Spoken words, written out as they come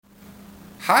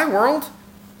Hi world,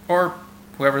 or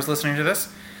whoever's listening to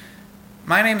this.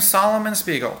 My name's Solomon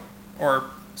Spiegel,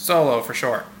 or Solo for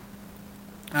short.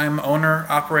 I'm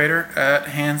owner-operator at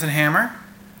Hands and Hammer.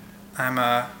 I'm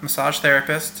a massage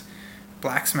therapist,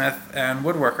 blacksmith, and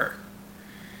woodworker.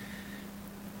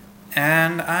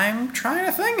 And I'm trying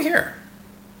a thing here.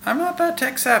 I'm not that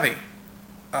tech savvy,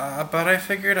 but I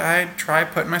figured I'd try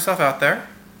putting myself out there,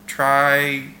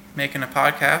 try making a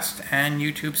podcast and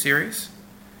YouTube series,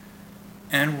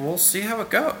 and we'll see how it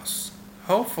goes.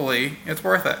 Hopefully, it's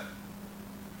worth it.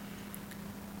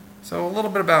 So a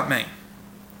little bit about me.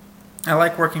 I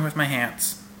like working with my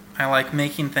hands. I like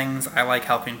making things. I like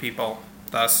helping people,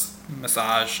 thus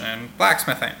massage and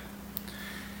blacksmithing.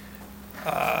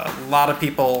 A lot of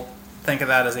people think of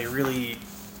that as a really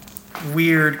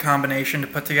weird combination to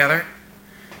put together,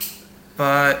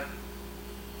 but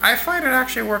I find it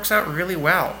actually works out really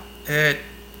well. It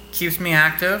keeps me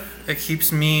active, it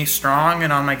keeps me strong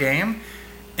and on my game,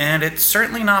 and it's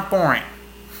certainly not boring.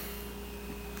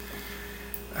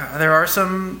 There are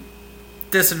some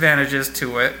disadvantages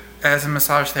to it. As a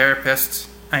massage therapist,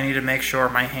 I need to make sure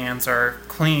my hands are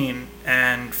clean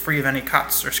and free of any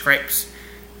cuts or scrapes.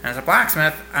 And as a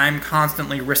blacksmith, I'm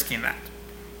constantly risking that.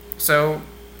 So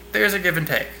there's a give and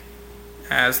take,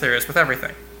 as there is with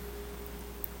everything.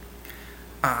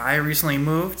 I recently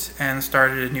moved and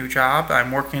started a new job.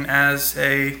 I'm working as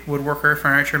a woodworker,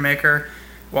 furniture maker,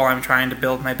 while I'm trying to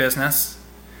build my business.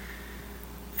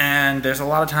 And there's a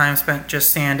lot of time spent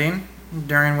just sanding,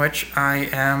 during which I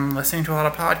am listening to a lot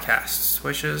of podcasts,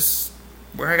 which is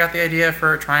where I got the idea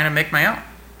for trying to make my own.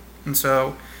 And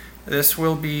so this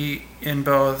will be in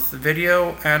both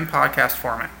video and podcast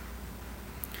format.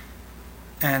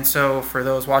 And so for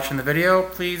those watching the video,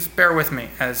 please bear with me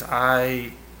as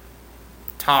I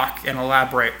talk and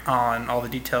elaborate on all the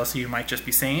details you might just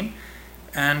be seeing.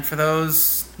 And for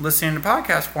those listening to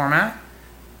podcast format,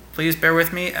 please bear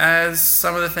with me as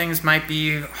some of the things might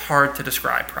be hard to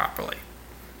describe properly.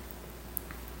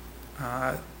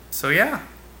 So yeah,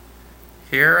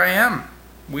 here I am.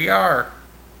 We are.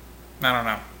 I don't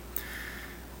know.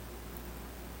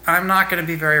 I'm not going to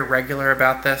be very regular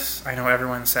about this. I know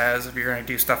everyone says if you're going to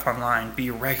do stuff online,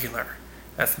 be regular.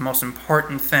 That's the most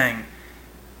important thing.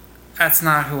 That's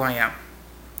not who I am.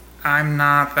 I'm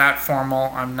not that formal.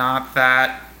 I'm not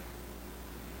that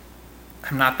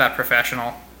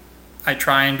professional. I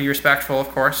try and be respectful, of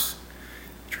course.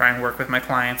 I try and work with my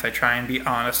clients. I try and be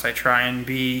honest. I try and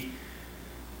be,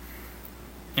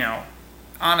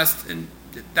 honest in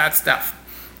that stuff.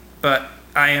 But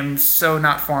I am so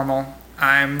not formal.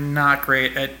 I'm not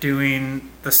great at doing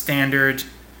the standard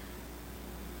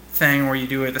thing where you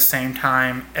do it at the same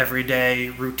time every day,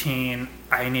 routine.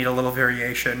 I need a little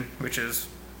variation, which is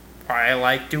why I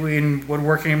like doing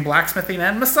woodworking, blacksmithing,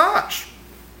 and massage.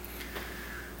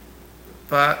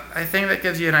 But I think that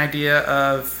gives you an idea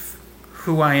of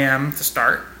who I am to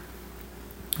start,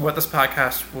 what this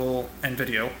podcast will, and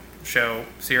video, show,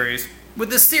 series,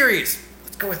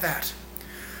 let's go with that.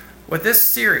 What this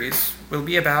series will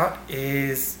be about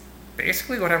is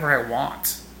basically whatever I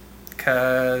want,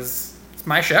 because it's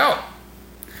my show.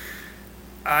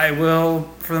 I will,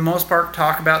 for the most part,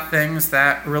 talk about things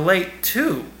that relate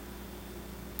to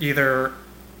either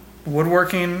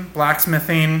woodworking,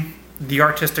 blacksmithing, the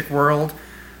artistic world,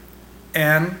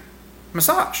 and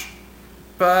massage.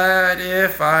 But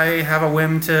if I have a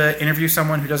whim to interview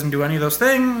someone who doesn't do any of those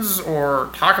things,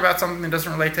 or talk about something that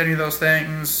doesn't relate to any of those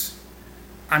things,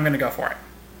 I'm going to go for it.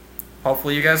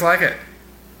 Hopefully you guys like it.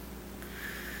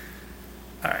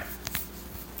 Alright.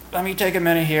 Let me take a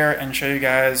minute here and show you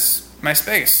guys my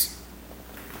space.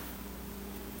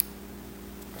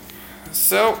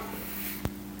 So,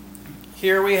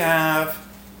 here we have,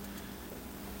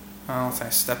 let's say I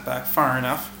step back far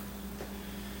enough.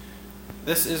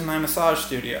 This is my massage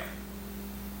studio.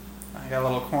 I got a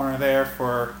little corner there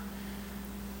for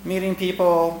meeting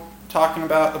people, talking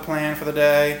about the plan for the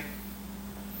day.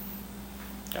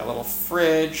 Got a little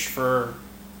fridge for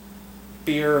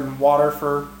beer and water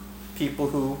for people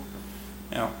who,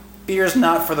 beer's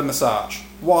not for the massage.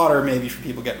 Water maybe for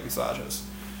people getting massages.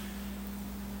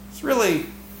 It's really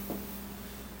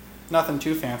nothing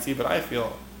too fancy, but I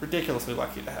feel ridiculously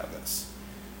lucky to have this.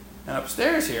 And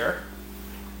upstairs here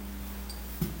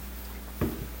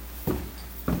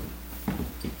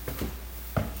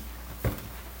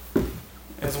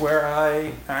is where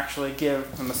I actually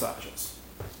give the massages.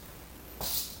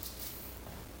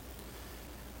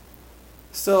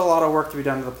 Still a lot of work to be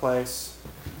done to the place.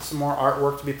 Some more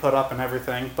artwork to be put up and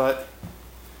everything, but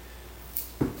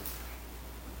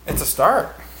it's a start.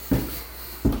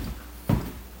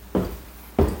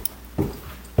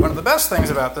 One of the best things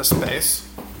about this space,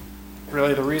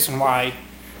 really the reason why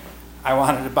I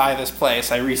wanted to buy this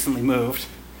place, I recently moved,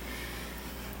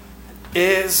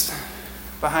 is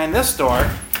behind this door,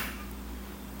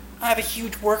 I have a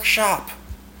huge workshop.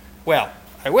 Well,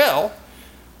 I will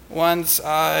once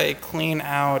I clean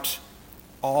out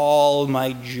all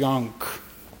my junk.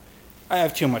 I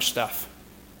have too much stuff.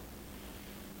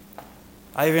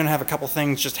 I even have a couple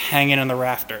things just hanging in the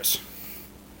rafters.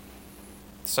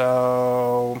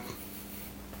 So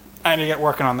I need to get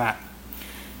working on that.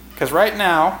 Because right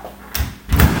now,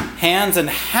 hands and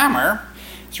hammer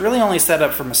is really only set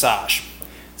up for massage.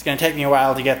 It's going to take me a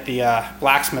while to get the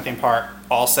blacksmithing part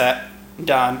all set,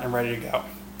 done, and ready to go.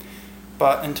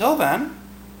 But until then,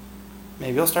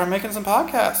 maybe I'll start making some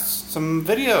podcasts, some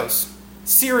videos,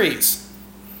 series,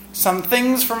 some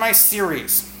things for my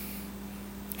series.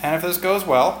 And if this goes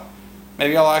well,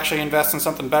 maybe I'll actually invest in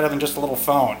something better than just a little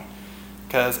phone.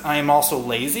 Because I am also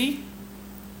lazy.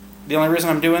 The only reason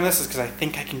I'm doing this is because I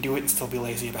think I can do it and still be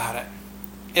lazy about it.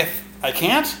 If I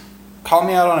can't, call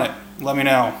me out on it. Let me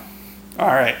know.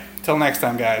 Alright, till next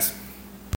time, guys.